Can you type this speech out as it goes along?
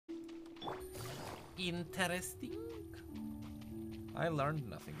interesting. I learned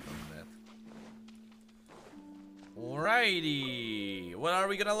nothing from that. Alrighty, what are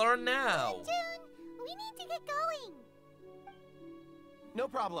we gonna learn now? June, we need to get going. No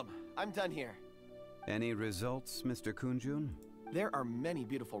problem. I'm done here. Any results, Mr. Kunjun? There are many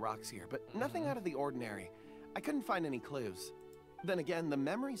beautiful rocks here, but nothing out of the ordinary. I couldn't find any clues. Then again, the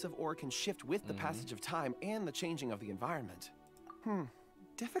memories of ore can shift with the passage of time and the changing of the environment.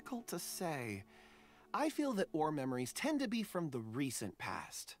 Difficult to say. I feel that ore memories tend to be from the recent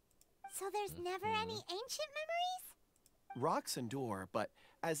past. So there's never any ancient memories? Rocks endure, but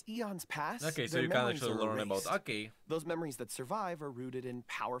as eons pass, Okay, so their you can memories actually are learn about. erased. Okay. Those memories that survive are rooted in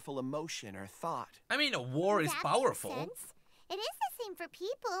powerful emotion or thought. I mean, a war is That powerful. makes sense. It is the same for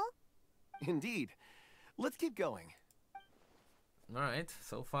people. Indeed. Let's keep going. Alright,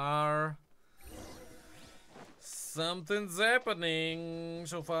 so far. Something's happening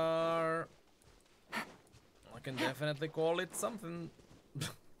so far. I can definitely call it something.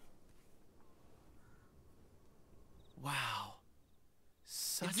 Wow.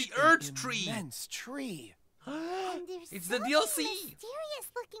 Such the an Earth Tree. Immense tree. And there's It's so the many DLC.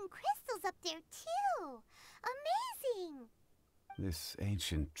 mysterious looking crystals up there too. Amazing. This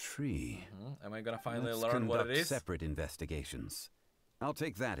ancient tree. Am I gonna finally Let's learn what it conduct is? separate investigations. I'll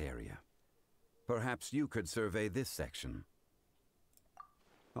take that area. Perhaps you could survey this section.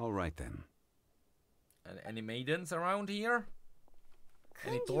 All right then. Any maidens around here?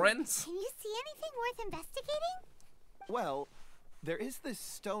 Any Kunjun, torrents? Can you see anything worth investigating? Well, there is this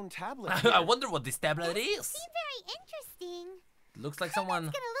stone tablet I here. wonder what this tablet is. Seems very interesting. Looks like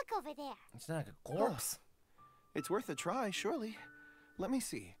Someone's someone. gonna look over there. It's like a corpse. It's worth a try, surely. Let me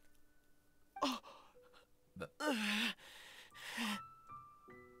see. Oh.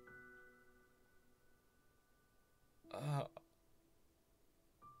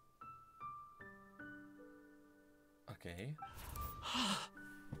 Okay.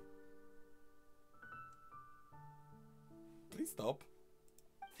 Please stop.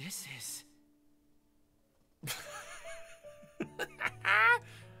 This is... That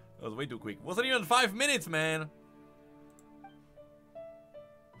was way too quick. Wasn't even 5 minutes, man.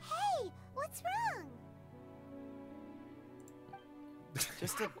 Hey, what's wrong?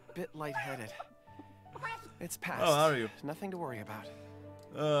 just a bit lightheaded. It's past. Oh, how are you? Nothing to worry about.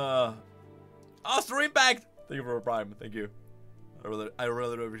 Astro Impact! Thank you for a prime. Thank you. I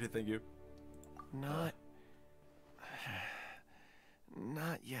really appreciate. Thank you. Not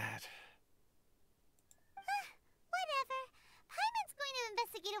yet. Whatever. Paimon's going to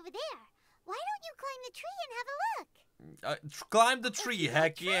investigate over there. Why don't you climb the tree and have a look? Climb the If tree, you don't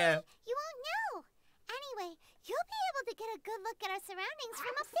heck try, yeah. You won't know. Anyway, you'll be able to get a good look at our surroundings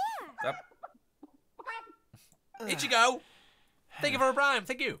from up there. Yep. Ichigo! Thank you for a prime.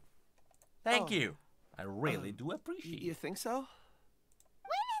 Thank you. Thank Oh. you. I really do appreciate You it. think so?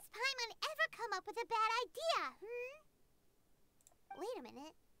 When has Paimon ever come up with a bad idea, Wait a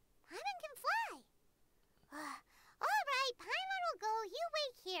minute. Paimon can fly. All right, Paimon will go. You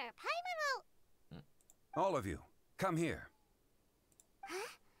wait here. Paimon will... All of you, come here. Huh?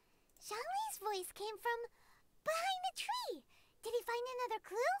 Xiangli's voice came from behind the tree. Did he find another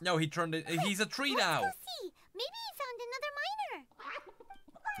clue? No, he turned it. He's a tree Let's now. go see. Maybe he found another miner.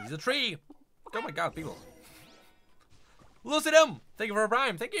 He's a tree. Oh my god, people. Lucidum! Thank you for a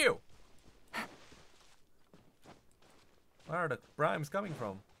prime. Thank you. Where are the primes coming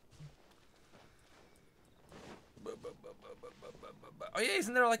from? Oh yeah,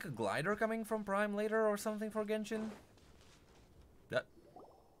 isn't there like a glider coming from Prime later or something for Genshin? That.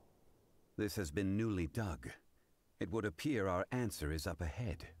 This has been newly dug. It would appear our answer is up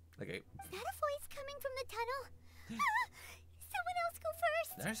ahead. Okay. Is that a voice coming from the tunnel? Someone else go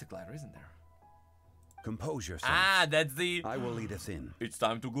first. There's a glider, isn't there? Compose yourself. Ah, that's the. I will lead us in. It's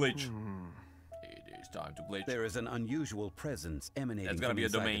time to glitch. It is time to glitch. There is an unusual presence emanating That's gonna from be a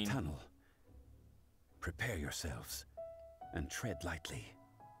inside domain. the tunnel. Prepare yourselves and tread lightly.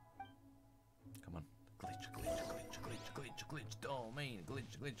 Come on. Glitch, glitch, glitch, glitch, glitch, glitch. Domain,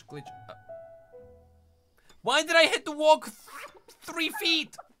 glitch, glitch, glitch. Why did I hit the walk 3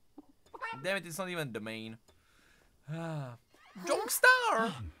 feet? Damn it, it's not even domain.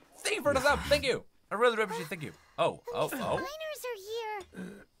 Jongstar! Thank you for the sub. Thank you. I really appreciate it. Thank you. Oh. Miners are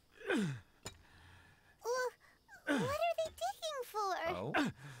here. What are they digging for? Oh.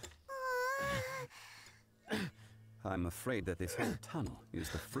 I'm afraid that this whole tunnel is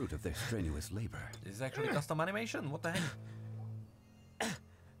the fruit of their strenuous labor. This is actually custom animation. What the heck?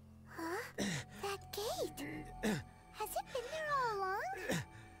 That gate. Has it been there all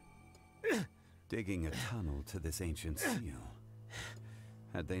along? Digging a tunnel to this ancient seal.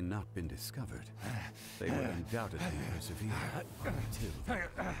 Had they not been discovered, they would undoubtedly persevere until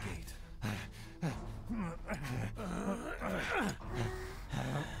the gate.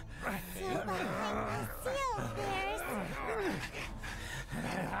 Still behind my seal, bears.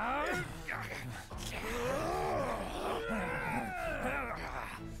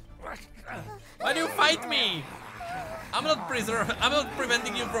 Why do you fight me? I'm not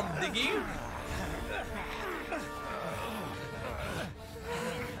preventing you from digging.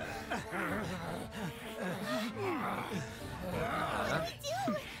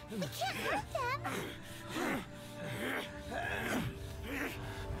 Dude, I can't hurt them.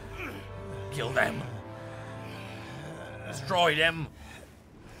 Kill them. Destroy them.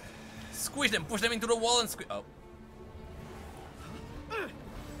 Squish them. Push them into the wall and squish. Oh.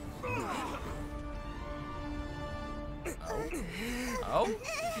 Oh.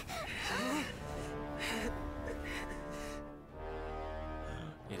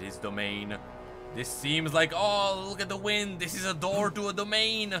 It is domain. This seems like, oh, look at the wind. This is a door to a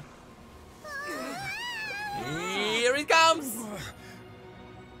domain. Here it comes.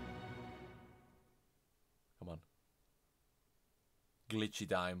 Come on. Glitchy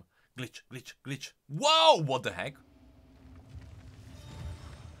time. Glitch, glitch, glitch. Whoa, what the heck?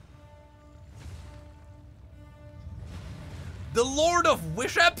 The Lord of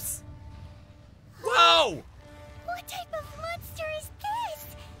Wishops? Whoa! What type of monster is this?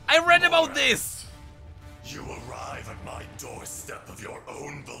 I read about this! You arrive at my doorstep of your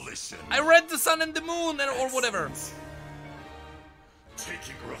own volition. I read The Sun and the Moon or whatever.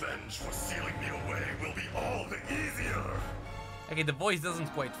 Taking revenge for sealing me away will be all the easier. Okay, the voice doesn't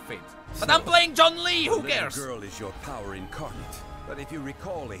quite fit. But I'm playing John Lee, who cares? The girl is your power incarnate. But if you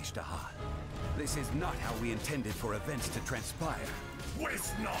recall, Azhdaha, this is not how we intended for events to transpire.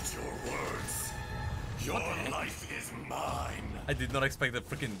 Waste not your words. Your life is mine. I did not expect a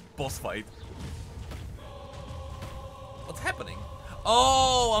freaking boss fight. What's happening?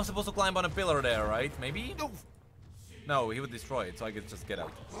 Oh, I'm supposed to climb on a pillar there, right? Maybe? No, he would destroy it, so I could just get out.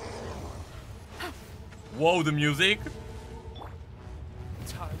 Whoa, the music!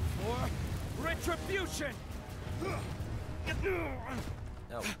 Time for retribution.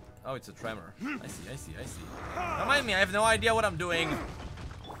 Oh, oh, it's a tremor. I see. Remind me, I have no idea what I'm doing.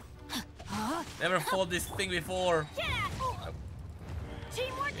 Never fought this thing before. Oh.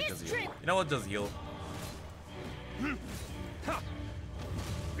 Teamwork is You know what? Just heal.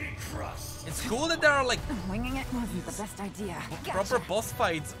 Be crushed. It's cool that there are like Winging it wasn't the best idea. proper boss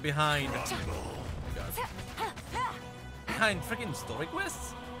fights behind. Rumble Behind freaking story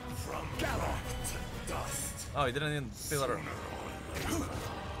quests? from rock to dust. Oh, he didn't even pillar.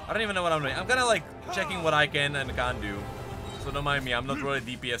 I don't even know what I'm doing. I'm kind of like checking what I can and can't do. So don't mind me, I'm not really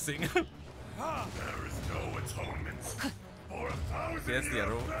DPSing. There is no atonement for 1,000 Okay, that's the years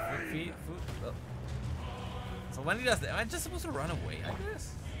arrow. of pain. Oh. So when he does that, am I just supposed to run away, I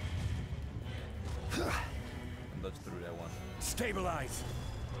guess? And dodge through that one. Stabilize.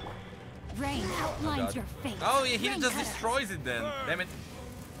 Rain outlines God. your fate. Oh, yeah, he Rain just cutter. destroys it then. Damn it.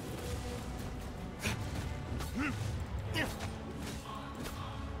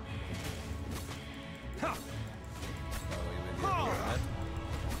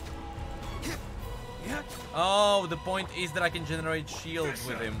 Oh, the point is that I can generate shields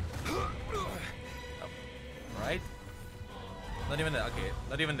with him. Oh. Right? Not even that. Okay,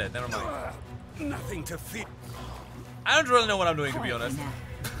 not even that. Never mind. Nothing to fear. I don't really know what I'm doing, to be Point honest. now.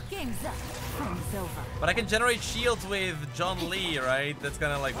 Game's up. Frame's over. But I can generate shields with John Lee, right? That's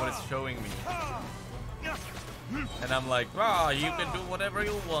kind of like what it's showing me. And I'm like, ah, you can do whatever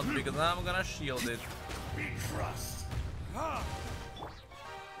you want because I'm gonna shield it. Be crushed. The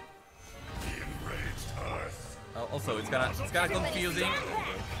enraged earth. Oh, also, it's kind of confusing.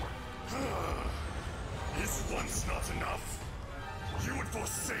 Is once not enough? You would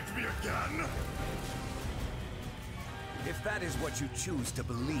forsake me again? If that is what you choose to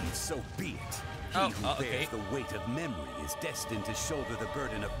believe, so be it. He Oh, who okay. bears the weight of memory is destined to shoulder the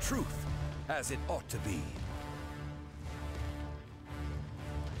burden of truth, as it ought to be.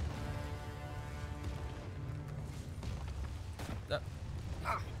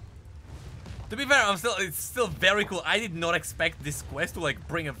 To be fair, it's still very cool. I did not expect this quest to like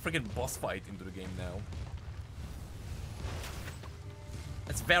bring a freaking boss fight into the game now.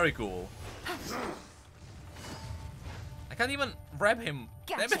 That's very cool. I can't even grab him.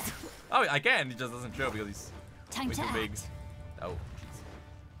 Damn it. Gotcha. Oh, I can. He just doesn't show because he's Time way to too big. act. Oh,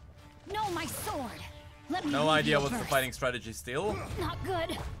 jeez. No, my sword. Let me No lead idea you what's the first. fighting strategy still. Not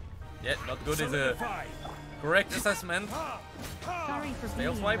good. Yeah, not good is a correct assessment. Sorry for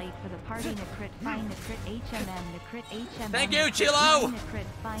Tail being swipe. late for the party. Necrit, fine, Necrit, HMM, Necrit, HMM. Thank you, Necrit, Chilo! fine, Necrit,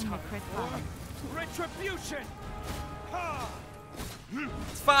 fine, Necrit, fine. Retribution! Ha!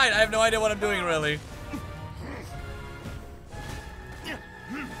 It's fine, I have no idea what I'm doing really.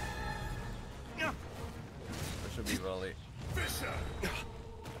 That should be really.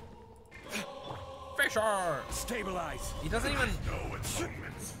 Fisher! Stabilize! He doesn't even. No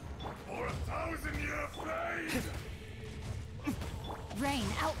atonement for 1,000-year fade. Rain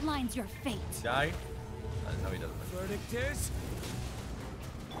outlines your fate. Die? No, he doesn't. Verdict is...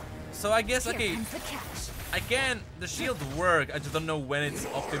 So I guess, Here okay, comes the catch. I can. The shields work, I just don't know when it's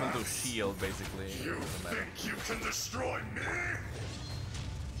optimal to shield, basically. You Doesn't matter. think you can destroy me?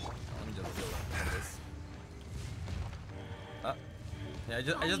 Let me just do this. Yeah,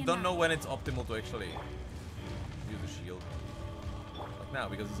 I just don't know when it's optimal to actually use the shield. Like now,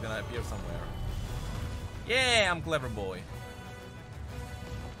 because it's gonna appear somewhere. Yeah, I'm clever boy.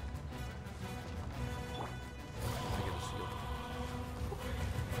 Let me get the shield.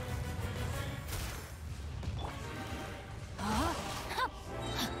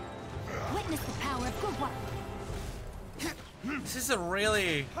 Witness the power of good work. This is a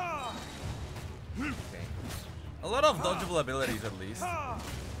really... Okay. A lot of dodgeable abilities, at least.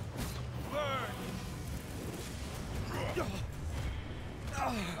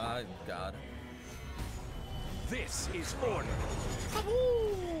 God. This is order.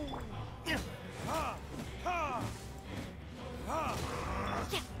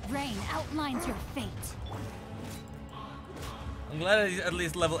 Rain outlines your fate. I'm glad he's at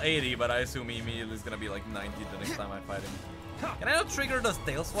least level 80, but I assume he immediately is gonna be like 90 the next time I fight him. Can I not trigger the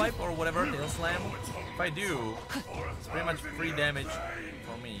tail swipe or whatever, tail slam? If I do, it's pretty much free damage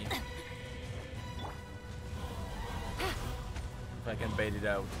for me. If I can bait it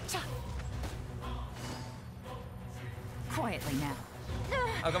out. Quietly now.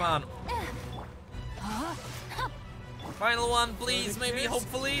 Oh, come on. Final one, please, maybe,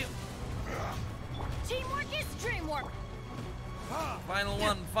 hopefully. Teamwork is dreamwork. Final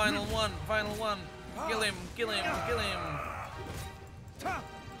one, final one, final one. Kill him, kill him, kill him.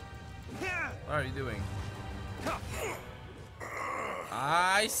 What are you doing?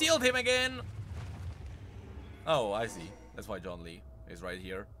 I sealed him again. Oh, I see. That's why John Lee is right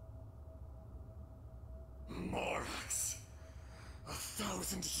here. Morax,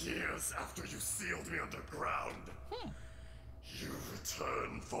 1,000 years after you sealed me underground, you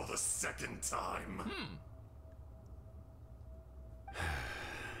return for the second time.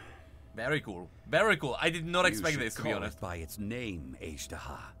 Very cool. Very cool. I did not expect You should this, to be call honest. it by its name,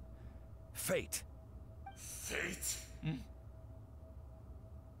 Azhdaha. Fate. Fate?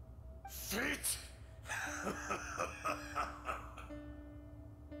 Fate?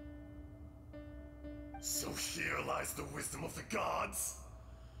 So here lies the wisdom of the gods.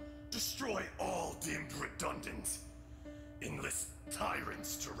 Destroy all deemed redundant. Enlist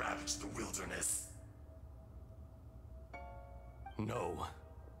tyrants to ravage the wilderness. No.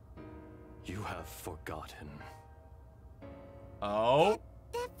 You have forgotten. Oh?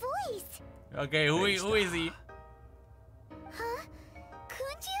 That voice! Okay, who is he? Huh?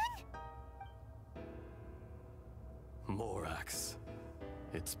 Kunjun? Morax.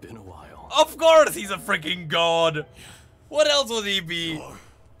 It's been a while. Of course he's a freaking god! What else would he be?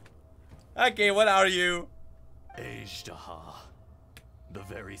 Okay, what are you? Azhdaha. The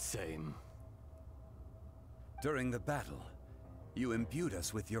very same. During the battle, you imbued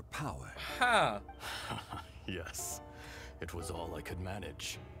us with your power. Huh. Yes. It was all I could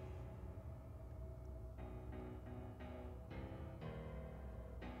manage.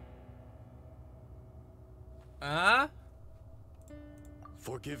 Huh?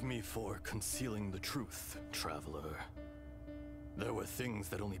 Forgive me for concealing the truth, traveler. There were things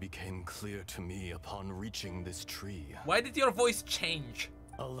that only became clear to me upon reaching this tree. Why did your voice change?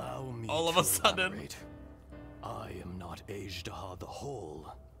 Allow me All of to a sudden. elaborate. I am not Azhdaha the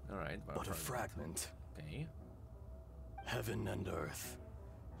whole, Alright, but a fragment. Okay. Heaven and earth,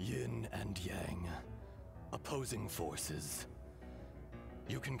 yin and yang, opposing forces.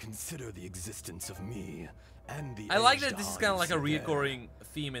 You can consider the existence of me and the I like that this is Azhdaha kind of you like a see there reoccurring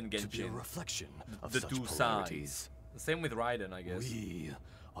theme in to be a Genshin. reflection of The such two polarities. sides. The same with Raiden, I guess. We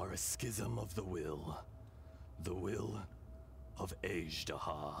are a schism of the will of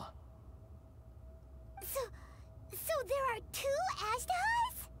Azhdaha. So there are two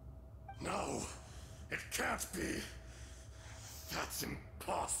Azhdahas? No, it can't be. That's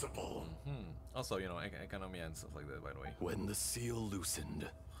impossible. Also, you know, economy and stuff like that, by the way. When the seal loosened,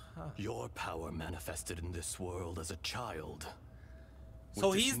 your power manifested in this world as a child. So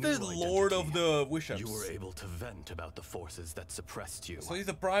With this he's the new Lord of identity, the Wishops. You were able to vent about the forces that suppressed you. So he's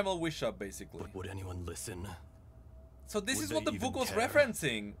the primal Wishop, basically. But would anyone listen? So this Would is what they the book even was care?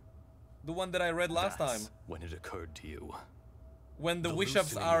 referencing. The one that I read last That's time. when it occurred to you. When the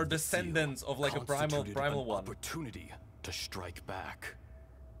Wishops loosening are of the seal descendants of like a constituted primal an one. opportunity to strike back.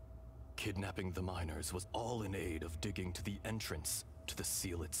 Kidnapping the miners was all in aid of digging to the entrance to the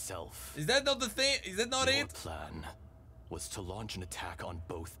seal itself. Is that not the thing? Is that not Your it? plan was to launch an attack on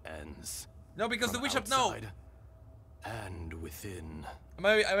both ends. No, because the from Wishop, no. outside and within.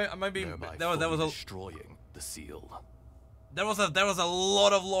 I might be. Thereby That was fully a destroying the seal. there was a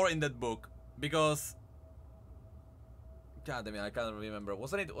lot of lore in that book because. God damn it, I can't remember.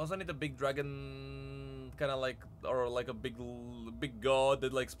 Wasn't it a big dragon, kind of like, or like a big god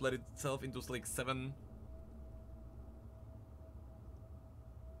that like split itself into like 7?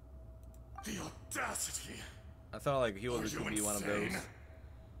 The audacity! I thought like he Are was you to be one of those. insane?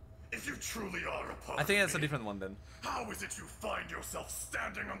 If you truly are a part I think of that's a me, different one then. how is it you find yourself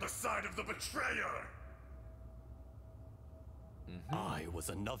standing on the side of the betrayer? I was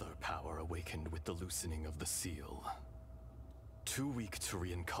another power awakened with the loosening of the seal. Too weak to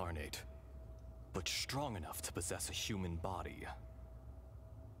reincarnate, but strong enough to possess a human body.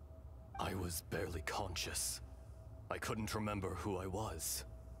 I was barely conscious. I couldn't remember who I was.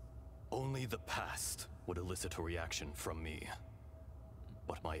 Only the past would elicit a reaction from me.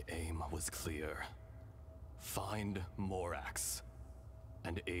 But my aim was clear. Find Morax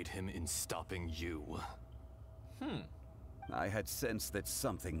and aid him in stopping you. I had sensed that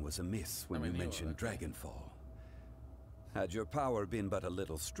something was amiss when you mentioned Dragonfall. Had your power been but a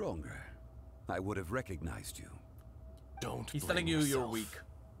little stronger, I would have recognized you. Don't He's blame telling you you're yourself. weak.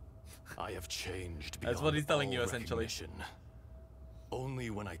 I have changed beyond That's what he's telling all you, essentially. recognition. Only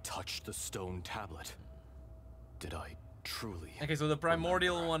when I touched the stone tablet did I truly. Okay, so the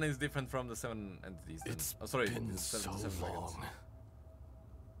primordial remember. one is different from the 7 entities. Then. It's Oh, sorry, been the so seven dragons. long.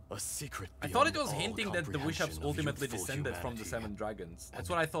 A secret. I thought it beyond was all hinting that the Wishops comprehension of ultimately youthful descended from the humanity 7 dragons. That's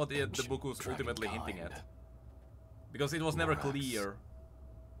and what I thought the ancient book was ultimately hinting dragonkind. at. Because it was never Morax. clear.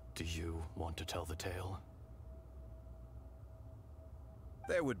 Do you want to tell the tale?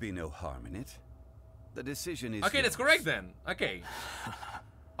 There would be no harm in it. The decision is Okay, that's yours. correct then. Okay.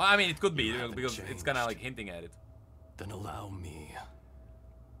 I mean, it could be, You haven't because it's kind of changed. like hinting at it. Then allow me.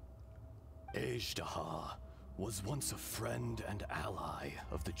 Azhdaha was once a friend and ally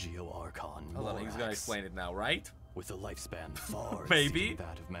of the Geo-Archon Hold on, he's gonna Morax, explain it now, right? with a lifespan far Maybe. exceeding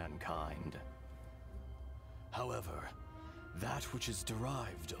that of mankind. However, that which is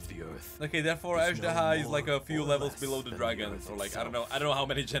derived of the earth. Okay, therefore is no Azhdaha is like more a few or levels less below the than dragons, earth or like, I don't itself. know how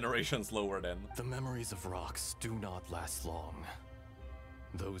many generations lower then. The memories of rocks do not last long.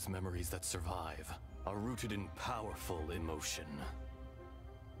 Those memories that survive are rooted in powerful emotion.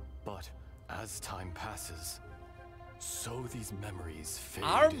 But as time passes, so these memories fade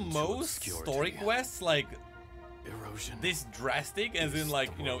Are into most obscurity. story quests like Erosion this drastic, as is in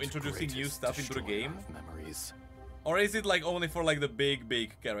like, the you know, world's introducing new greatest stuff into the destroyer game? of memories. Or is it like only for like the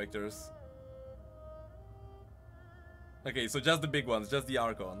big characters? Okay, so just the big ones, just the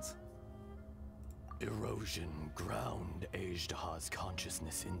Archons. Erosion ground Azhdaha's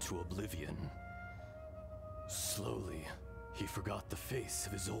consciousness into oblivion. Slowly, he forgot the face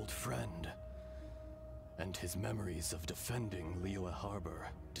of his old friend, and his memories of defending Liyue Harbor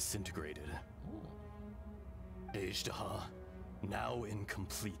disintegrated. Azhdaha, now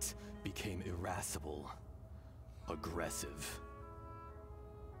incomplete, became irascible, aggressive.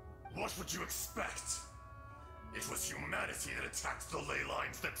 What would you expect? It was humanity that attacked the ley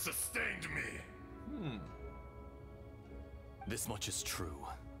lines that sustained me. This much is true,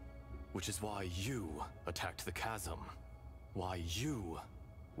 which is why you attacked the chasm, why you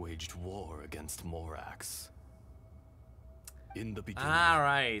waged war against Morax. In the beginning,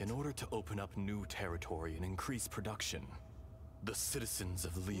 Alright. in order to open up new territory and increase production, the citizens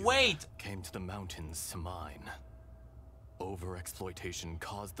of Liyue Wait! came to the mountains to mine. Overexploitation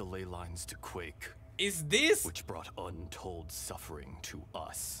caused the ley lines to quake, Is this... which brought untold suffering to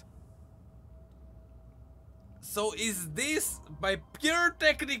us. So is this, by pure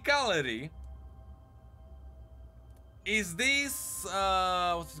technicality, is this,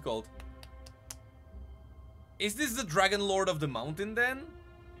 what's it called? Is this the Dragon Lord of the Mountain then?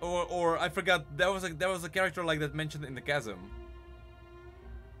 Or I forgot, there was a character like that mentioned in the chasm.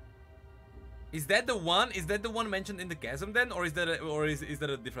 Is that the one? Is that the one mentioned in the chasm then? Or is that is that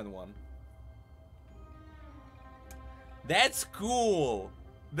a different one? That's cool.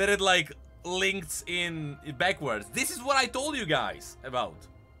 That it like links in backwards. This is what I told you guys about.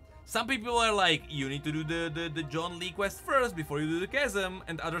 Some people are like, you need to do the John Lee quest first before you do the chasm,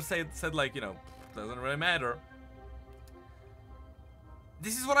 and others said like, you know, doesn't really matter.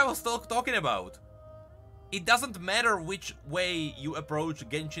 This is what I was talking about. It doesn't matter which way you approach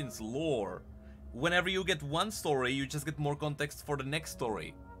Genshin's lore. Whenever you get one story, you just get more context for the next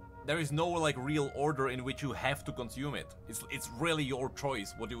story. There is no like real order in which you have to consume it. It's really your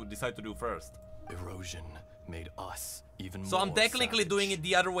choice what you would decide to do first. Erosion made us even so more I'm technically savage. doing it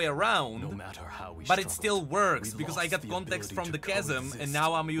the other way around, No matter how we but it struggled, still works we because I lost got the context ability from to the chasm and coexist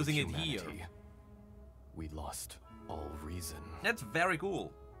now I'm with using it here. humanity. We lost all reason. That's very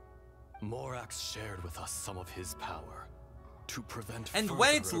cool. Morax shared with us some of his power to prevent And further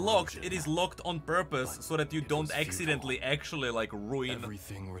when it's locked, erosion. it is locked on purpose But so that you it don't was futile. accidentally actually like ruin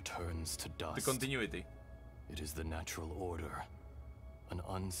Everything returns to dust. the continuity. It is the natural order, an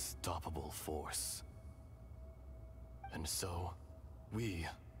unstoppable force. And so, we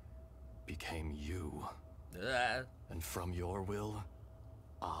became you. And from your will,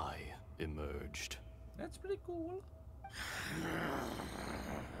 I emerged. That's pretty cool.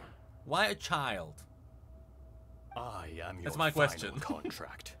 Why a child? I am your That's my final question.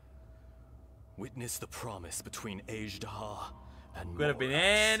 contract. Witness the promise between Azhdaha and Could have been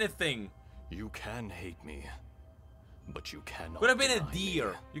Morax. anything. You can hate me, but you cannot Could have been a deny deer.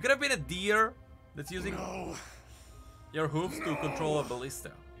 me. You could have been a deer that's using No. your hooves to control a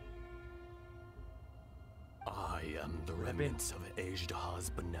ballista. I am the been. remnants of Azhdaha's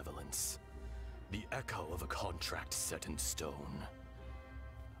benevolence, the echo of a contract set in stone.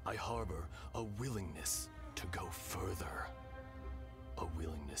 I harbor a willingness to go further, a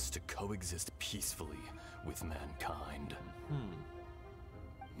willingness to coexist peacefully with mankind.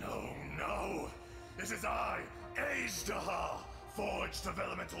 No, no! This is I, Azhdaha, forged of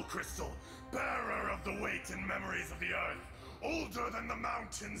elemental crystal, bearer of the weight and memories of the earth, older than the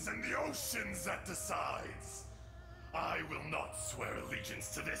mountains and the oceans that decides. I will not swear allegiance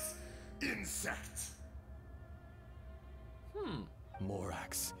to this insect.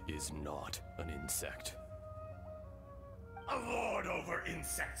 Morax is not an insect. A lord over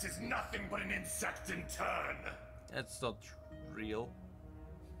insects is nothing but an insect in turn. That's not real.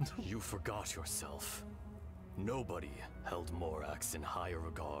 You forgot yourself. Nobody held Morax in higher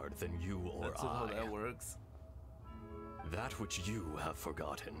regard than you or That's not how I. that works. That which you have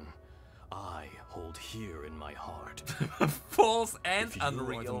forgotten, I hold here in my heart. False and If you are the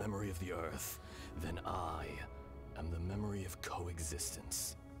unreal. memory of the earth, then I am the memory of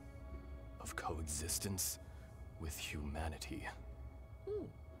coexistence. Of coexistence with humanity.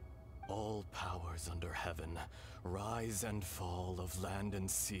 All powers under heaven, rise and fall of land and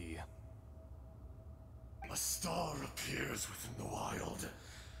sea. A star appears within the wild.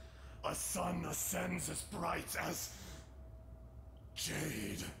 A sun ascends as bright as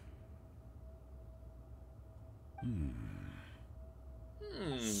jade.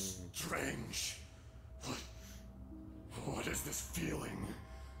 Strange. What is this feeling?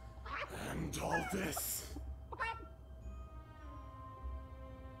 And all this?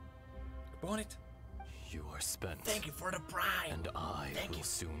 Bonnet, You are spent. thank you for the prime. And I Thank will you.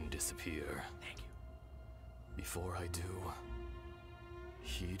 soon disappear. Thank you. Before I do,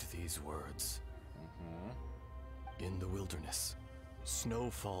 heed these words. In the wilderness,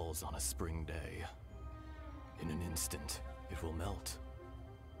 snow falls on a spring day. In an instant, it will melt.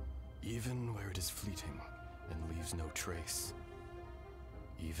 Even where it is fleeting and leaves no trace.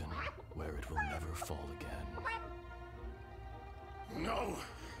 Even where it will never fall again. No!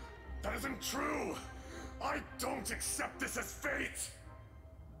 That isn't true! I don't accept this as fate!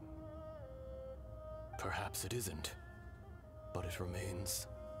 Perhaps it isn't, but it remains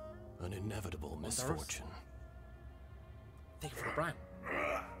an inevitable misfortune. Thank you for the prime.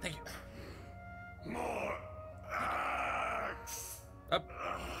 Thank you. More axe! Up.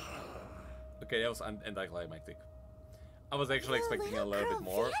 Okay, that was anticlimactic. I was actually expecting a little bit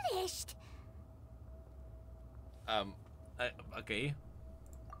more. Vanished. Okay.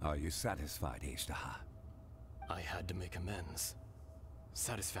 Are you satisfied, Azhdaha? I had to make amends.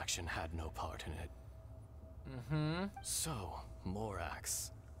 Satisfaction had no part in it. So,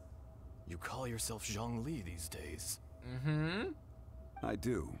 Morax, you call yourself Zhongli these days. I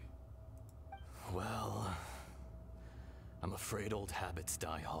do. Well, I'm afraid old habits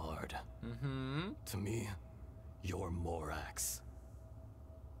die hard. To me, you're Morax.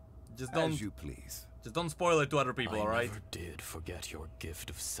 Just don't As you please. just don't spoil it to other people, I alright? never did forget your gift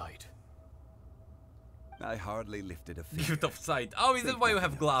of sight. I hardly lifted a finger. Gift of sight. Oh, is that why you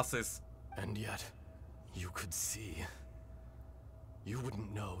have glasses? And yet, you could see. You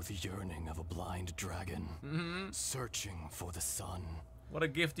wouldn't know the yearning of a blind dragon, searching for the sun, What a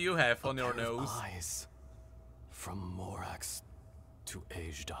gift you have on your nose. Eyes. From Morax to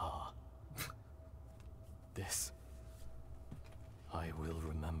Azhdaha. This. I will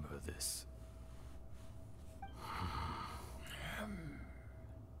remember this.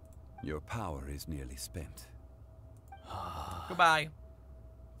 Your power is nearly spent. Goodbye.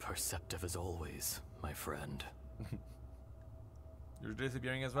 Perceptive as always, my friend. You're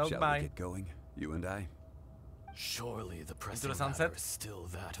disappearing as well. Shall Goodbye. we get going, you and I? Surely the pressing the sunset? matter is still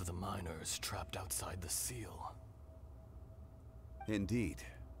that of the miners trapped outside the seal. Indeed.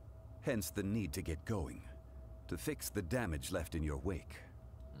 Hence the need to get going. To fix the damage left in your wake.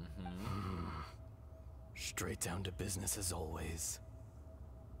 Straight down to business as always.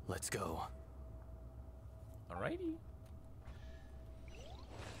 Let's go. Alrighty.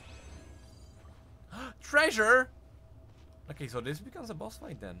 Treasure! Okay, so this becomes a boss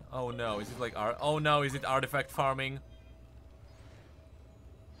fight then. Oh no, is it like oh no, is it artifact farming?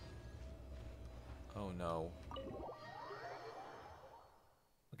 Oh no.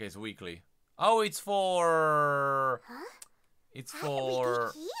 Okay, it's weekly. Oh, it's for... Huh? It's How did we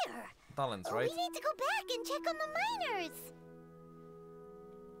for get here? talents, Oh, right? we need to go back and check on the miners.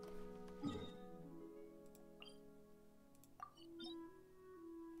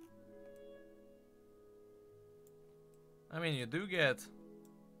 I mean, you do get...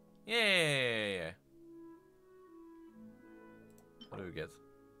 Yeah. What do we get?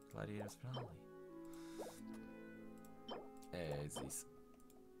 Gladiator's Rally. It's this.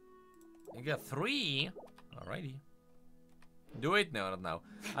 You get 3? Alrighty. Do it? No, not now.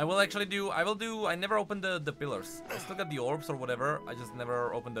 I will actually do... I never opened the pillars. I still got the orbs or whatever. I just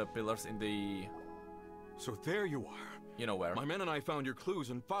never opened the pillars in the... So there you are. You know where. My men and I found your clues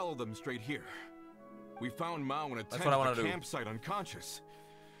and followed them straight here. We found Mao in a tent what I at wanna the do. campsite unconscious.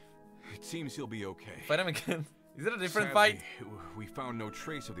 It seems he'll be okay. Fight him again. Is it a different Sadly, fight? we found no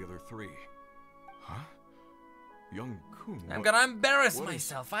trace of the other 3. Huh? Young Kun. I'm what- gonna embarrass what is-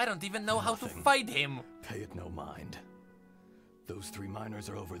 myself. I don't even know how to Nothing. fight him. Pay it no mind. Those 3 miners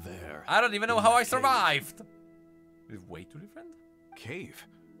are over there. I don't even know in how that I cave. survived. Is way too different? Cave?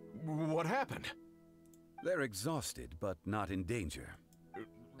 What happened? They're exhausted, but not in danger.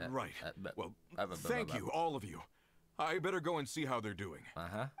 Right. but- Well, but- thank you, all of you. I better go and see how they're doing.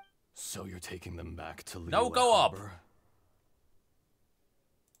 Uh-huh. So you're taking them back to Liyue No, go up. Harbor?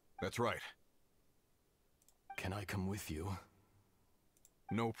 That's right. Can I come with you?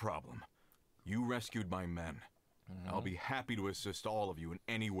 No problem. You rescued my men. I'll be happy to assist all of you in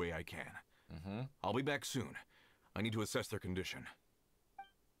any way I can. I'll be back soon. I need to assess their condition.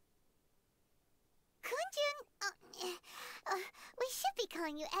 Kunjun, we should be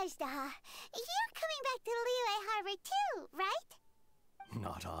calling you Azhdaha. You're coming back to Liyue Harbor too, right?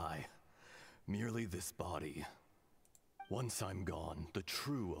 Not I. Merely this body. Once I'm gone, the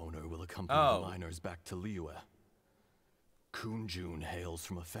true owner will accompany the miners back to Liyue. Kunjun hails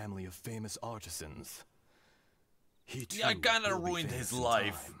from a family of famous artisans. He too Yeah, I kinda will be ruined famous his in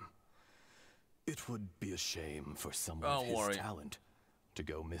life. time. It would be a shame for someone Don't of his worry. talent to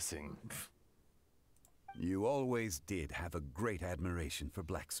go missing. You always did have a great admiration for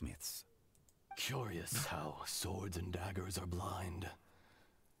blacksmiths. Curious how swords and daggers are blind,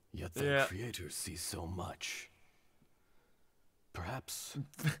 yet their Yeah. creators see so much. Perhaps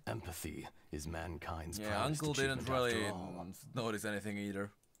empathy is mankind's Yeah, proudest Uncle didn't achievement really after all. notice anything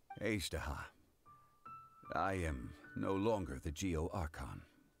either. Azhdaha. I am no longer the Geo-Archon.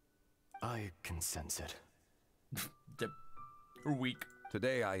 I can sense it. Yep. You're weak.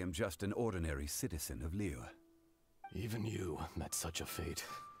 Today I am just an ordinary citizen of Liyue. Even you met such a fate.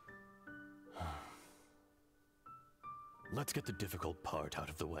 Let's get the difficult part out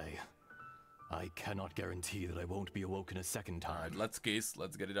of the way. I cannot guarantee that I won't be awoken a second time. Alright, let's kiss.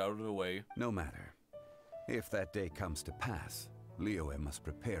 Let's get it out of the way. No matter. If that day comes to pass, Liyue must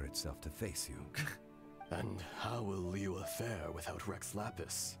prepare itself to face you. And how will Liyue fare without Rex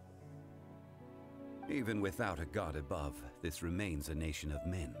Lapis? Even without a god above, this remains a nation of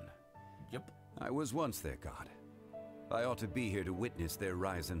men. Yep. I was once their god. I ought to be here to witness their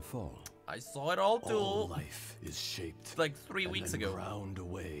rise and fall. I saw it all too. All life is shaped Like 3 and weeks then ago. ground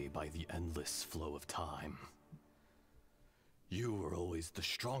away by the endless flow of time. You were always the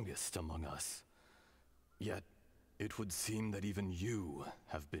strongest among us. Yet, it would seem that even you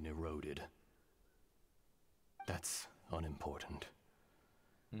have been eroded. That's unimportant.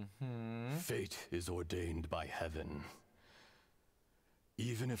 Fate is ordained by heaven.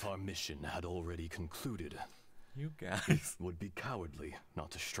 Even if our mission had already concluded, You guys. it would be cowardly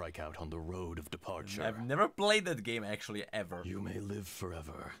not to strike out on the road of departure. I've never played that game actually ever. You may live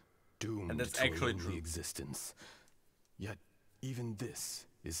forever, doomed And that's to actually a lonely true. existence. Yet, Even this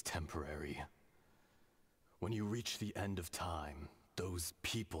is temporary. When you reach the end of time, those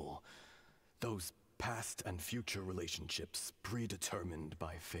people, those past and future relationships predetermined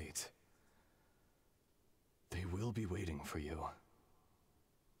by fate, they will be waiting for you.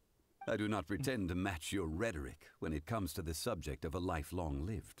 I do not pretend to match your rhetoric when it comes to the subject of a life long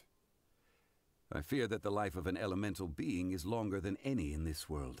lived. I fear that the life of an elemental being is longer than any in this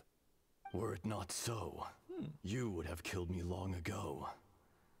world. Were it not so, you would have killed me long ago,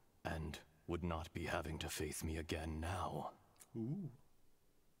 and would not be having to face me again now. Ooh.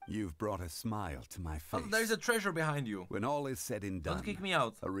 You've brought a smile to my face. Oh, there's a treasure behind you. When all is said and done, Don't kick me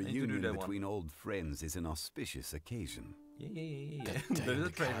out. a reunion between old friends is an auspicious occasion. Yeah. That There's a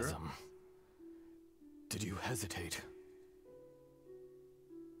dang treasure. chasm. Did you hesitate?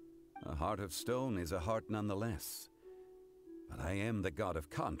 A heart of stone is a heart nonetheless. But I am the god of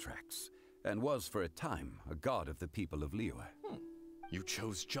contracts, and was for a time a god of the people of Liyue. You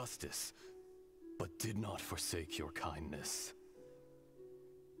chose justice, but did not forsake your kindness.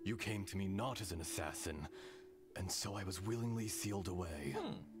 You came to me not as an assassin, and so I was willingly sealed away.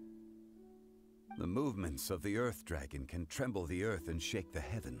 The movements of the Earth Dragon can tremble the earth and shake the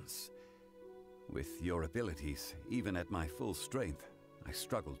heavens. With your abilities, even at my full strength, I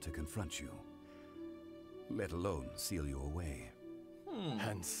struggled to confront you, let alone seal you away.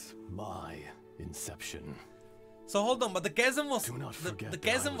 Hence my inception. So hold on, but the chasm was Do not forget the that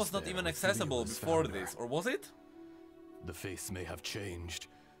I chasm was was not there even with accessible Liyue's before founder. this, or was it? The face may have changed,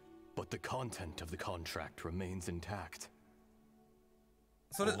 but the content of the contract remains intact.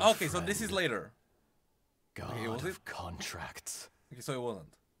 So Old okay, so this is friend. later. God Okay, was of it? contracts. Okay, so it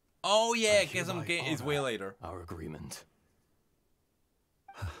wasn't. Oh yeah, I chasm hereby is way honor later. Our agreement.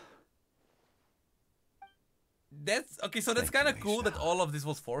 That's okay. So that's Thank kind you, of cool that Azhdaha. all of this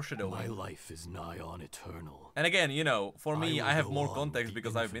was foreshadowing. My life is nigh on eternal. And again, you know, for me, will I have go more on context the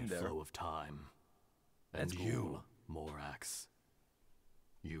because I've been infinite there. Flow of time. That's And you, cool. Morax,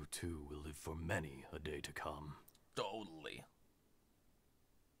 you too will live for many a day to come. Totally.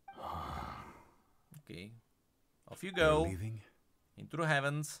 Okay, off you You're go leaving? into the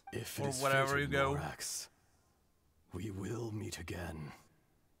heavens, If it or is wherever you fated, go. Morax, we will meet again.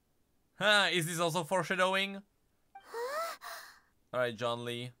 Huh? Is this also foreshadowing? All right, John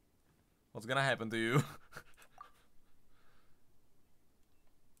Lee, what's gonna happen to you?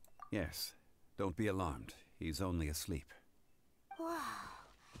 Yes. Don't be alarmed. He's only asleep. Whoa,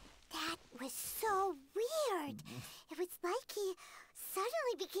 that was so weird. It was like he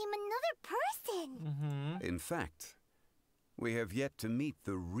suddenly became another person. In fact, we have yet to meet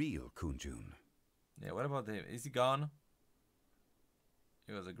the real Kunjun. Yeah, what about him? Is he gone?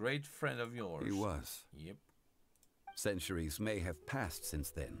 He was a great friend of yours. He was. Yep. Centuries may have passed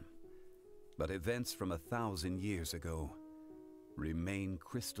since then, but events from 1,000 years ago remain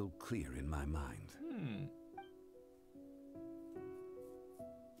crystal clear in my mind.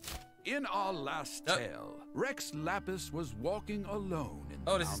 In our last tale, Rex Lapis was walking alone in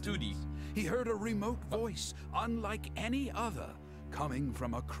the Oh, this is 2D. mountains. He heard a remote voice, unlike any other, coming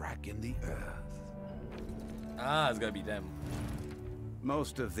from a crack in the earth. Ah, it's gotta be them.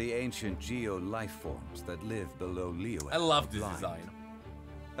 Most of the ancient geo life forms that live below Liyue I love are this blind, design.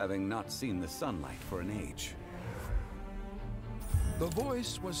 having not seen the sunlight for an age. The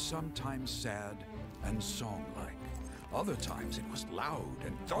voice was sometimes sad and song-like. Other times it was loud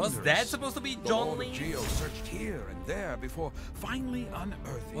and thunderous. Was that supposed to be The John Lord Lee? of Geo searched here and there before finally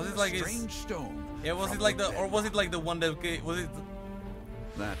unearthing Was it a like his- strange stone. Yeah, was from it like the the, or was it like the one that was it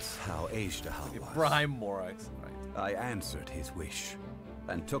That's how Azhdaha was. Prime Morax? Right. I answered his wish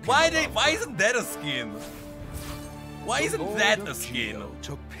and took Why him they? above Why ground. isn't that a skin? Why The isn't Lord that of a skin? Geo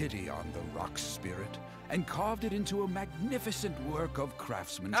took pity on the rock spirit and carved it into a magnificent work of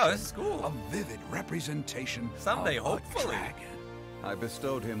craftsmanship. Oh, this is cool. A vivid representation Someday, of hopefully. a dragon. I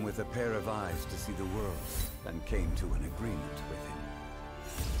bestowed him with a pair of eyes to see the world and came to an agreement with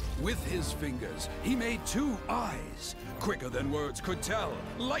him. With his fingers, he made 2 eyes. Quicker than words could tell,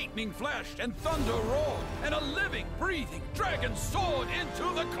 lightning flashed and thunder roared, and a living, breathing dragon soared into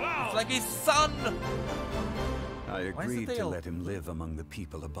the clouds. It's like his son. I Why is the agreed to tail- let him live among the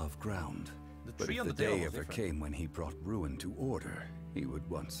people above ground. The But tree if on the the tail day was ever different. came when he brought ruin to order, he would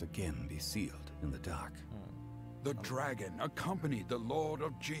once again be sealed in the dark. The dragon accompanied the Lord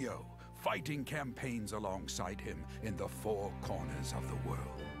of Geo, fighting campaigns alongside him in the 4 corners of the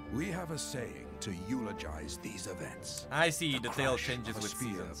world. We have a saying to eulogize these events. I see the tail crash changes of a with spear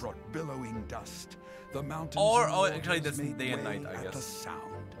seasons. brought billowing dust. The mountains Or- and oh, waters actually, that's made day and way night, I at the guess.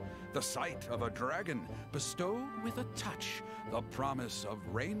 sound. The sight of a dragon bestowed with a touch the promise of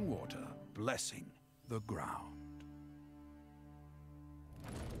rainwater blessing the ground.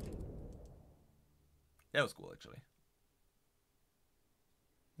 That was cool, actually.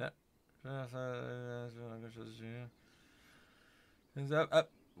 That.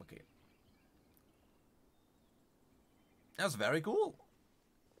 Okay. That was very cool.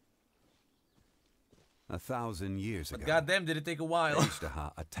 1,000 years ago. But goddamn, did it take a while.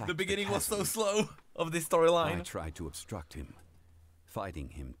 Azhdaha attacked The beginning was so chasm. slow of this I storyline. tried to obstruct him, fighting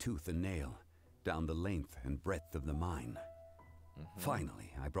him tooth and nail down the length and breadth of the mine.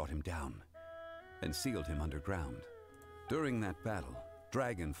 Finally, I brought him down and sealed him underground. During that battle,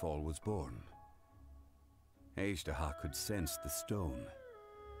 Dragonfall was born. Azhdaha could sense the stone.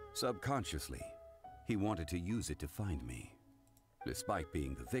 Subconsciously, he wanted to use it to find me. Despite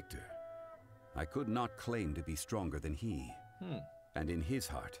being the victor, I could not claim to be stronger than he. And in his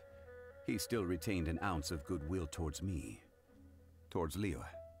heart, he still retained an ounce of goodwill towards me, towards Liyue,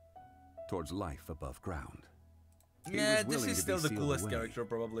 towards life above ground. He Yeah, was this willing is to still be the sealed coolest away. character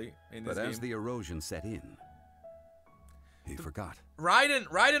probably in this But as game. the erosion set in, he forgot.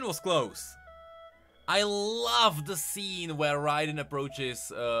 Raiden was close. I love the scene where Raiden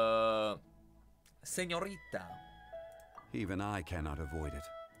approaches Señorita. Even I cannot avoid it.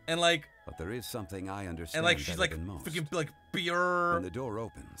 And like, But there is something I understand and like she's better like than most. freaking like pure When the door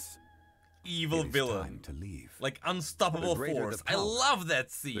opens, evil it is villain. time to leave. Like unstoppable The greater force. the I power, love that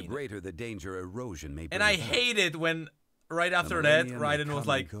The scene. greater the danger erosion may bring And I about. hate it when right after that millennium may Raiden come was and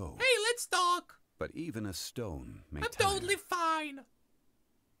like, go. "Hey, let's talk. But even a stone may I'm tire. totally fine.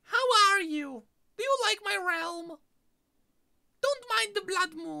 How are you? Do you like my realm? Don't mind the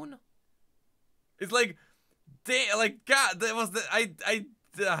blood moon." It's like, God, that was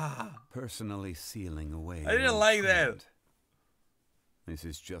the Personally sealing away. I didn't an old like that. friend. This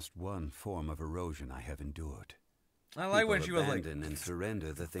is just one form of erosion I have endured. I like when People she was like, abandon and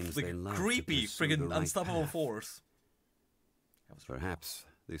surrender the things they love. to creepy, pursue friggin' the right unstoppable path. force. Perhaps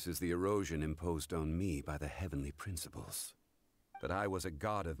this is the erosion imposed on me by the heavenly principles. That I was a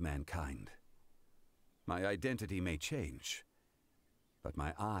god of mankind. My identity may change, but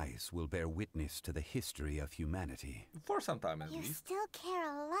my eyes will bear witness to the history of humanity. For some time at You least. still care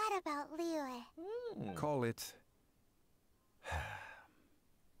a lot about Liyue. Call it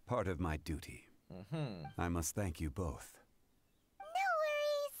part of my duty. I must thank you both. No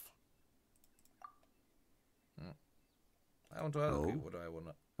worries. I want to ask, okay, Oh? what do I want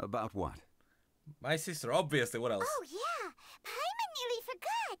to... About what? My sister, obviously, what else? Oh yeah, Paimon nearly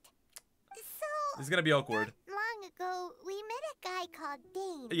forgot. So This is gonna be awkward. long ago, we met a guy called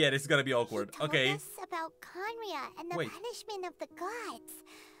Dane. Yeah, this is gonna be awkward. He told Okay. us about Conria and the Wait. punishment of the gods.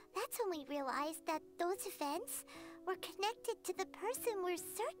 That's when we realized that those events were connected to the person we're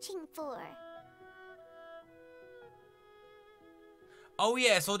searching for. Oh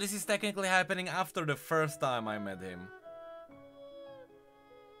yeah, so this is technically happening after the first time I met him.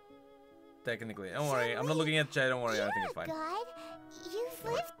 Technically. Don't worry, I'm not looking at chat, don't worry, I think it's fine. God, you've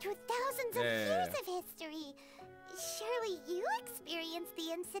lived through thousands of Yeah. years of history. Surely you experienced the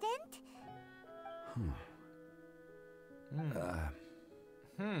incident?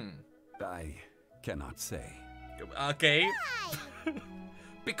 I cannot say. Okay. Why?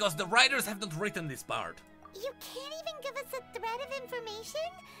 Because the writers have not written this part. You can't even give us a thread of information?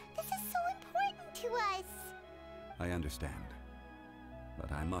 This is so important to us. I understand.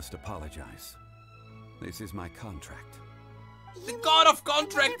 But I must apologize. This is my contract. The You god mean of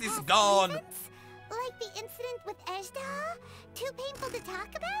contract another is past gone. grievance? Like the incident with Azhdaha? Too painful to talk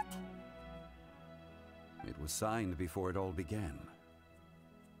about? It was signed before it all began.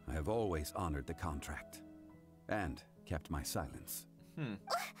 I have always honored the contract. And kept my silence. How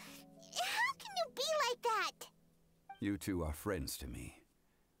can you be like that? You two are friends to me.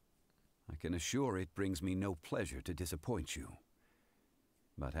 I can assure it brings me no pleasure to disappoint you.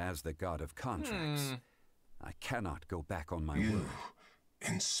 But as the god of contracts, I cannot go back on my word.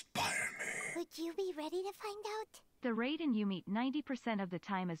 Inspire me. Would you be ready to find out? The Raiden you meet 90% of the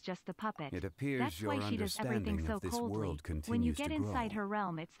time is just the puppet. It appears That's your why she does everything understanding so of this coldly. world continues When you to get inside grow. her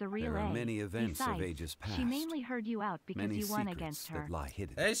realm, it's the real There are A. many events of Besides, ages she past. mainly heard you out because Many you won secrets against her. that lie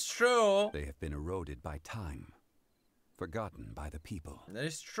hidden. That's true. They have been eroded by time, forgotten by the people, That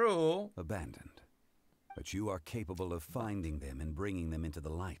is true. abandoned. But you are capable of finding them and bringing them into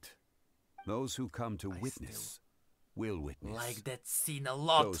the light. Those who come to witness will witness. Like that scene a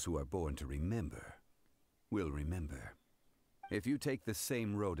lot. Those who are born to remember will remember. If you take the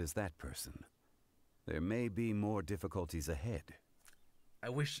same road as that person, there may be more difficulties ahead. I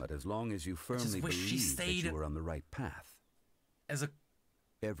wish But as long as you firmly wish she believe that stayed you are on the right path, as a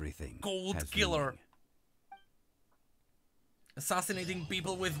everything cold has killer. meaning. assassinating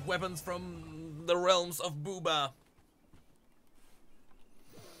people with weapons from the realms of Booba.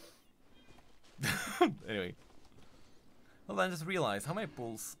 Anyway. Hold on, I just realized how many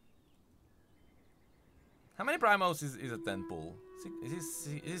pulls. How many primos is a 10 pull? Is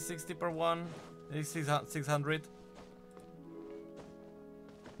it 60 per one? Is it 600?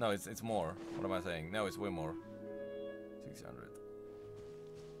 No, it's more. What am I saying? No, it's way more. 600.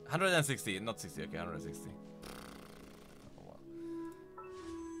 160, not 60. Okay, 160.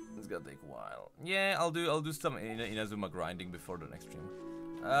 It's gonna take a while. Yeah, I'll do some Inazuma grinding before the next stream.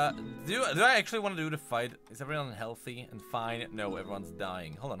 Do I actually want to do the fight? Is everyone healthy and fine? No, everyone's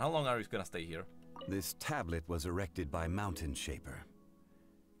dying. Hold on, how long are we gonna stay here? This tablet was erected by Mountain Shaper.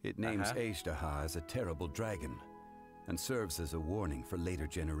 It names Azhdaha as a terrible dragon, and serves as a warning for later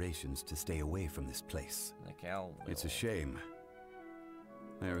generations to stay away from this place. Okay, it's a shame.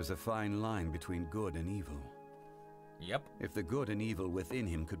 There is a fine line between good and evil. Yep. If the good and evil within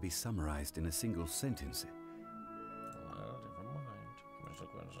him could be summarized in a single sentence. Well, never mind.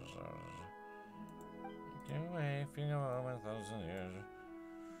 Consequences are... away, feeling over 1,000 years.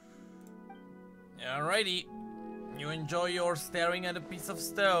 Alrighty. You enjoy your staring at a piece of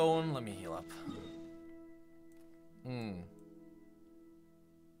stone. Let me heal up.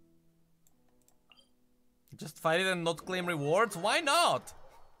 Just fight it and not claim rewards? Why not?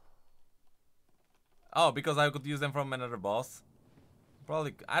 Oh, because I could use them from another boss.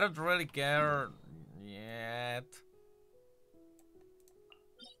 Probably. I don't really care yet.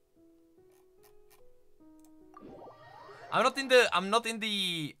 I'm not in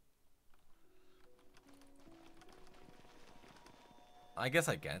the. I guess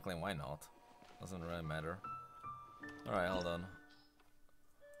I can claim. Why not? Doesn't really matter. All right, hold on.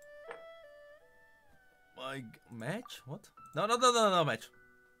 Like match? What? No, match.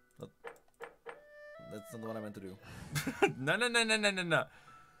 No. That's not what I meant to do. No.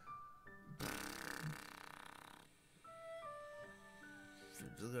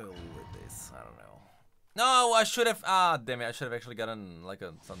 Just go with this. I don't know. No, I should have. Ah, damn it! I should have actually gotten like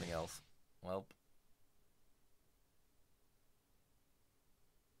something else. Well.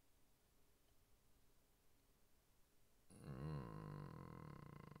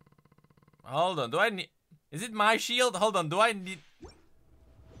 Hold on. Do I need? Is it my shield? Hold on. Do I need?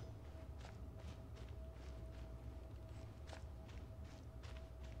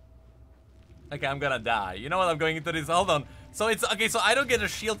 Okay, I'm gonna die. You know what? I'm going into this. Hold on. So it's okay. So I don't get a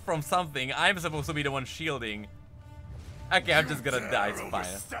shield from something. I'm supposed to be the one shielding. Okay, I'm just gonna die. It's fine.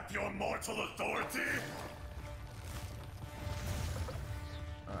 Step your mortal authority.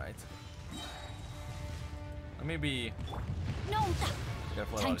 All right. Let me be. No.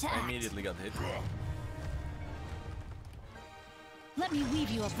 Careful, I immediately got hit. Let me weave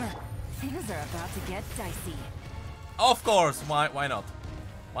you a verb. Things are about to get dicey. Of course. Why not?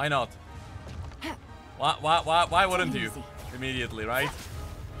 Why not? Why wouldn't you? Immediately, right?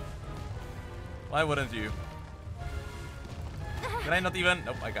 Why wouldn't you? Can I not even?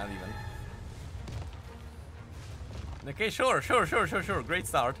 Nope, I can't even. Okay, sure. Great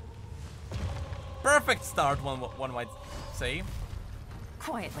start. Perfect start, one might say.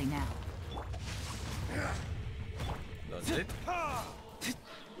 Quietly now. Does it?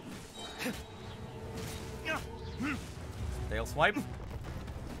 Tail swipe.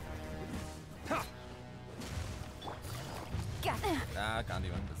 Ah, can't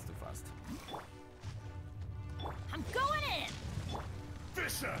even. That's too fast. I'm going in.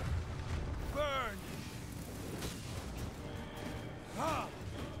 Fisher. Burn. Ha!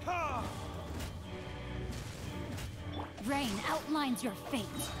 Ha! Rain outlines your fate.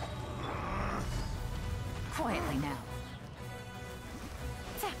 Quietly now.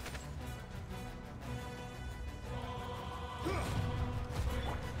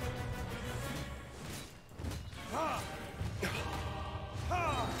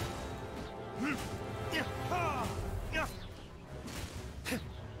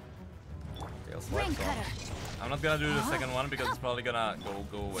 Ring cutter. I'm not gonna do the second one because it's probably gonna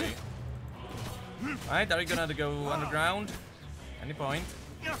go away. Alright, are we gonna go underground? Any point?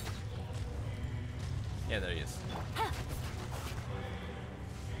 Yeah, there he is.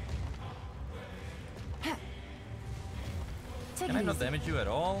 Can I not damage you at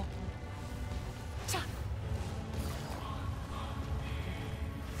all?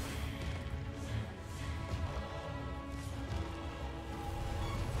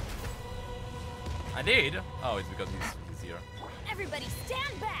 I did? Oh, it's because he's here. Everybody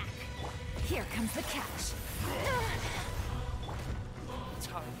stand back! Here comes the catch.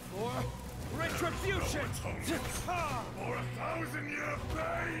 Time for retribution! For 1,000-year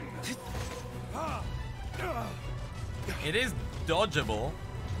pain! It is dodgeable.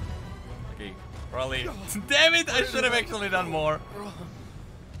 Okay, probably. Damn it! I should have actually done more.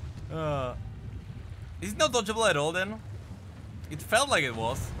 Is it not dodgeable at all then? It felt like it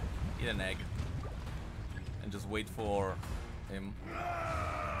was. Eat an egg. And just wait for him.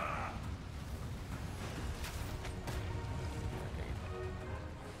 Okay.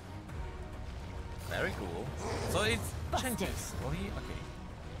 Very cool. So it's changes. Will he? Okay.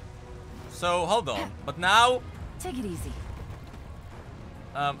 So hold on. But now. Take it easy.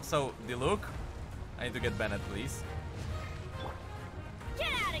 So the look. I need to get Bennett, please. Get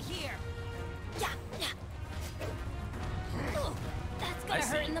out of here! Yeah, yeah. Ooh, that's gonna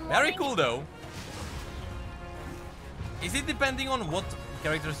hurt in the morning. Very cool though. Is it depending on what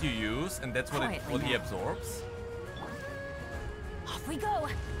characters you use, and that's what what he absorbs? Off we go.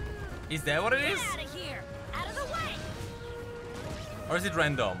 Is that what it is? Get out of here! Out of the way! Or is it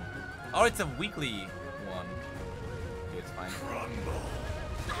random? Or it's a weekly one. Okay, it's fine.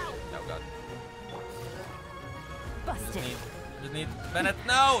 Oh god. Busted. Just need Bennett.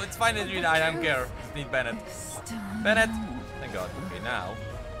 No, it's fine that you die. I don't care. Just need Bennett. Bennett. Thank God. Okay, now.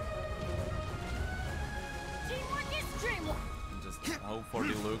 Just hope for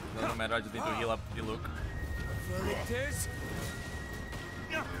the Luke. Doesn't matter. I just need to heal up the Luke.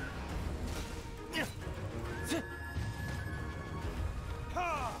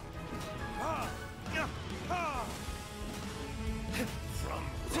 From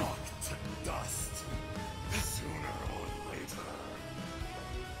rock to dust, sooner or later.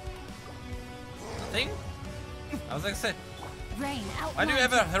 Nothing? I was like, say, Rain out. why do you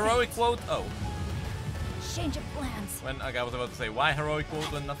have a heroic quote? Oh. Change of plans. When okay, I was about to say, why heroic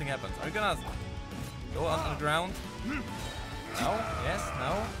quote when nothing happens? Are you gonna go underground? No? Yes?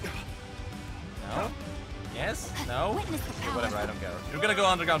 No? No? Yes? No? Whatever, I don't care. You're gonna go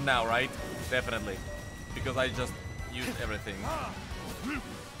underground now, right? Definitely. Because I just used everything.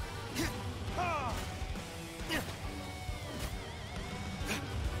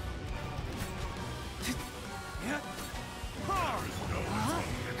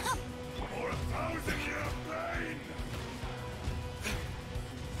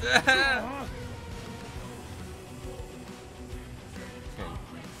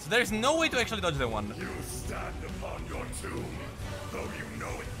 So there's no way to actually dodge that one. You stand upon your tomb, though you know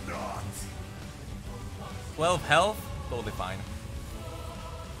it not. 12 health, totally fine.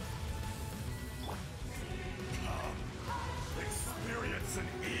 Experience an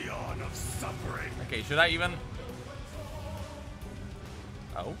eon of suffering. Okay, should I even?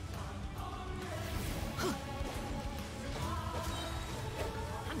 Oh.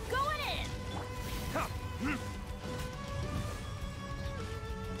 I'm going in.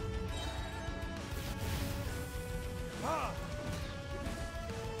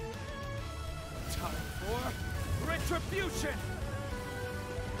 Time for retribution.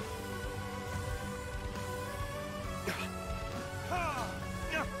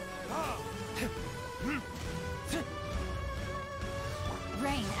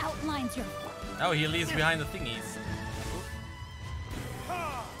 Rain outlines your. Oh, he leaves behind the thingies.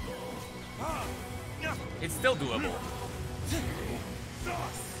 It's still doable.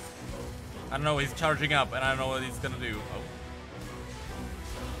 I don't know, he's charging up and I don't know what he's gonna do. Oh.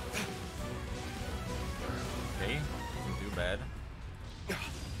 Okay, isn't too bad.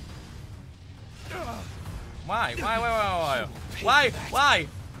 Why? Why?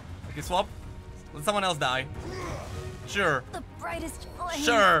 Okay, swap. Let someone else die. Sure. The brightest flame.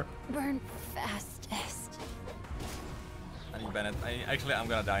 Sure. Burn fastest. I need Bennett. I'm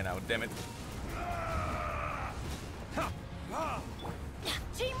gonna die now. Damn it.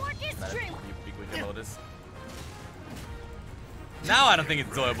 Teamwork is Bennett, true. you be quick about this. Now I don't think it's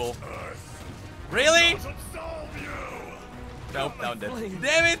doable. Really? Nope, now I'm dead.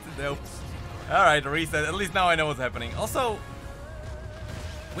 Damn it! Nope. Alright, reset. At least now I know what's happening. Also,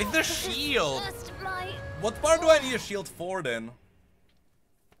 with the shield. What part do I need a shield for then?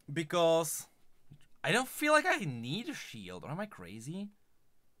 Because I don't feel like I need a shield. Or am I crazy?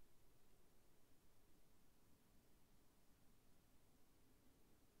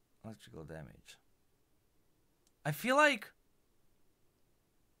 Electrical damage. I feel like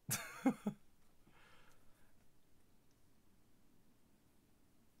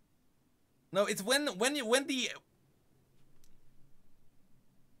no, it's when the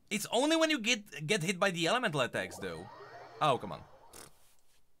it's only when you get hit by the elemental attacks though. Oh, come on.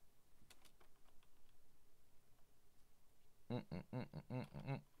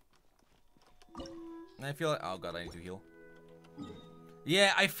 I feel like, oh god, I need to heal.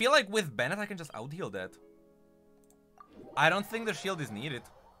 Yeah, I feel like with Bennett I can just out-heal that. I don't think the shield is needed.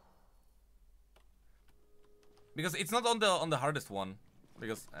 Because it's not on the hardest one.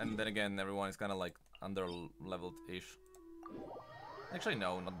 Because, and then again, everyone is kind of like under-leveled-ish. Actually,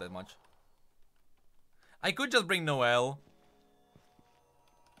 no, not that much. I could just bring Noel.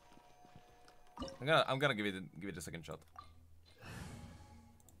 I'm gonna give it a second shot.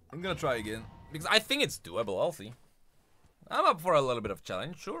 I'm gonna try again because I think it's doable. I'll see. I'm up for a little bit of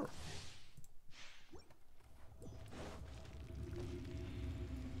challenge, sure.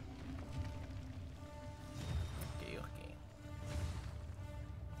 Okay.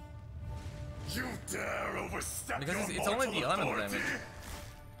 You dare overstep Because your it's only the mortal elemental authority? damage.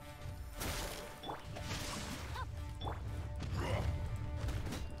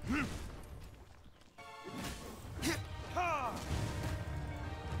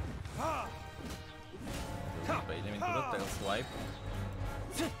 Bait him into the tail swipe.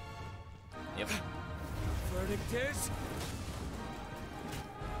 Yep. Verdict is...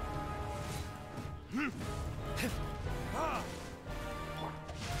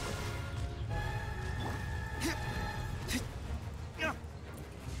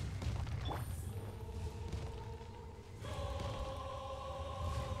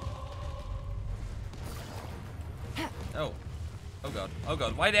 Oh. Oh god. Oh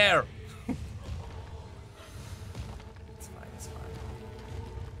god. Why there? It's fine, it's fine.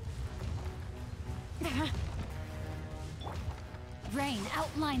 Rain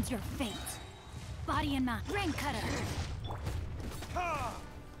outlines your fate. Body and mind. Rain cutter.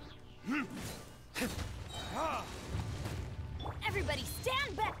 Everybody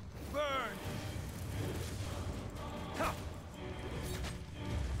stand back. Burn!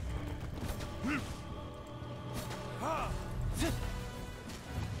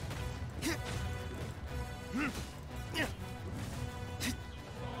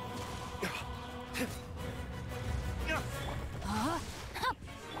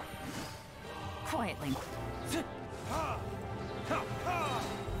 Quietly.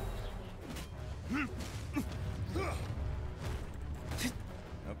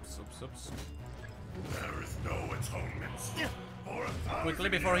 Oops. There is no atonement for a Quickly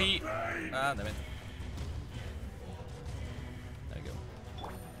before he... Ah, damn it. There you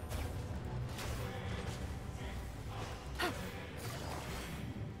go.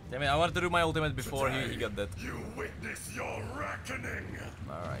 Damn it, I wanted to do my ultimate before he got that. You witness your reckoning.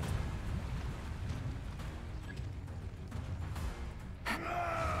 Alright.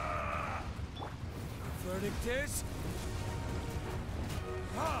 Verdict is...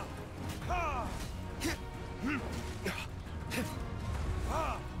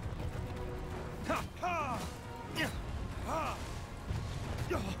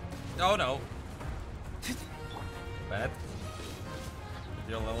 Oh no. Bad.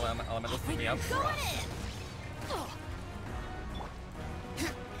 Your little elemental threw me up.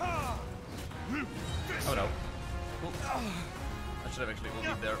 Oh no. Cool. I should have actually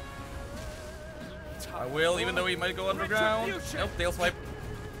ulted there. I will, even though he might go underground. Nope, tail swipe.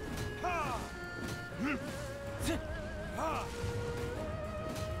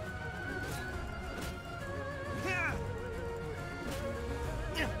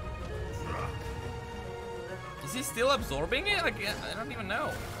 Is he still absorbing it? I don't even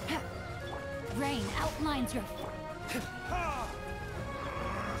know. Rain outlines your...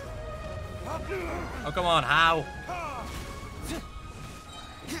 Oh, come on, how?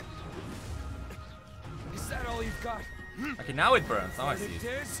 Is that all you've got? Okay, now it burns. Now I see Verdict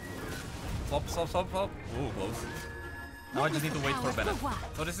it. is... Flop. Ooh, close. Now I just need to wait for Bennett.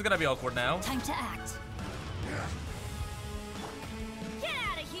 So this is gonna be awkward now. Time to act. Get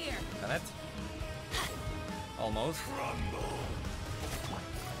out of here! Bennett. Almost.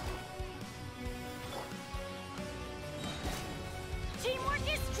 Teamwork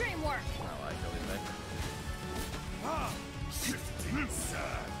is dreamwork! Now I go in back. Shifting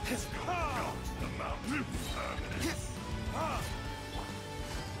sand has got the mountain's permanence.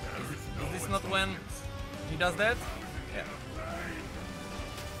 Is this not when he does that? Yeah.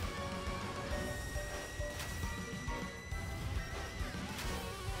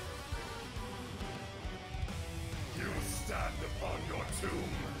 You stand upon your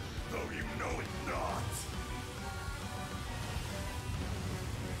tomb, though you know it not.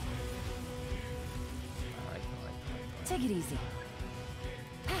 Take it easy.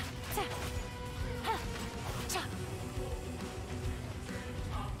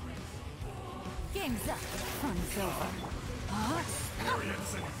 Game's up. Fun's over.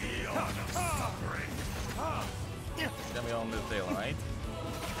 Experience an eon of suffering. It's gonna be on the tail, right?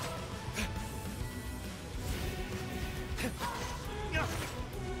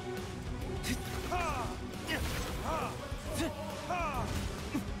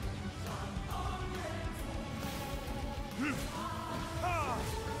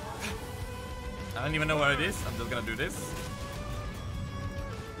 I don't even know where it is. I'm just gonna do this.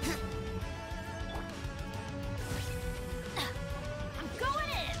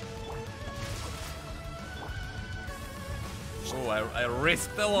 I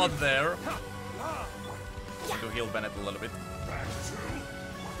risked a lot there. Need to heal Bennett a little bit.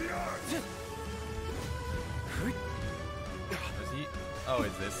 Is he? Oh,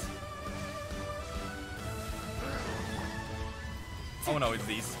 it's this. Oh no, it's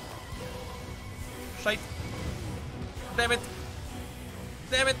these. Shite. Damn it.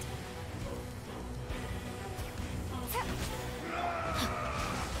 Damn it.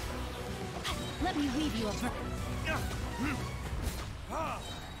 Let me weave you a ver-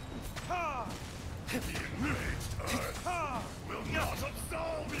 The enraged earth will not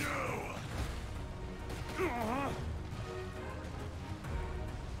absolve you!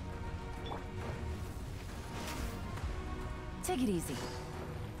 Take it easy.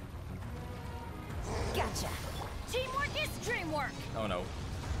 Gotcha. Teamwork is dreamwork. Oh no.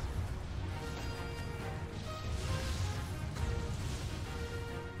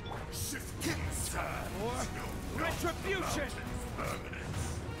 Shifting sands Or will not retribution.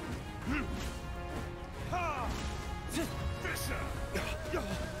 permanence. Fisher!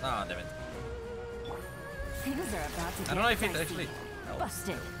 Ah, damn it. Things are about to get I don't know if it dicey. actually helps.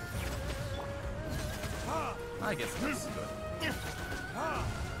 Busted. I guess that's good.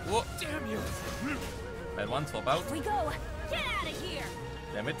 Whoa. Damn you! Bad one, swap out. We go. Get out of here.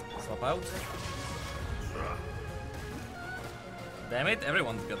 Damn it, swap out. Damn it,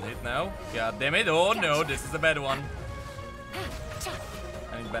 everyone's got hit now. God damn it, oh no, this is a bad one.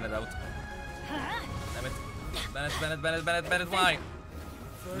 I need Bennett out. Damn it. Bennett, Bennett, Bennett, Bennett, Bennett, why?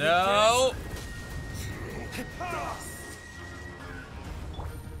 No!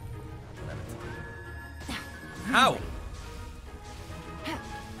 How?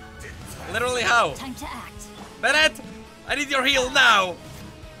 Literally how? Time to act. Bennett! I need your heal now!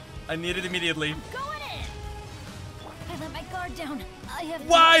 I need it immediately. Going in. I let my guard down. I have.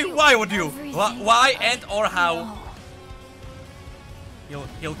 Why? done Why would you? everything Why I and or how? know.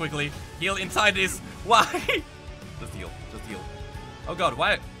 Heal quickly. Heal inside this. Why? Just heal. Just heal. Oh god,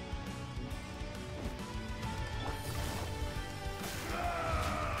 why?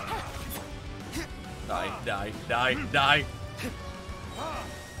 Die, die, die, die.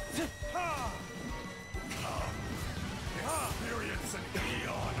 Experience an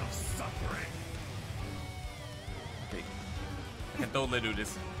eon of suffering. Okay. I can totally do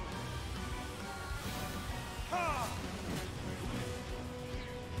this.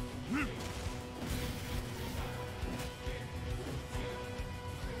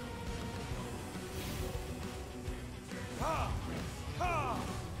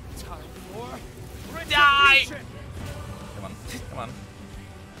 Time for Die! retribution. Come on, come on.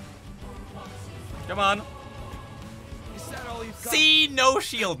 Come on. Is that all you've got? See, no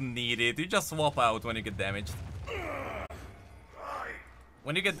shield needed. You just swap out when you get damaged.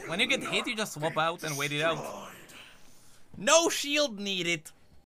 When you get hit, you just swap out and wait it out. No shield needed.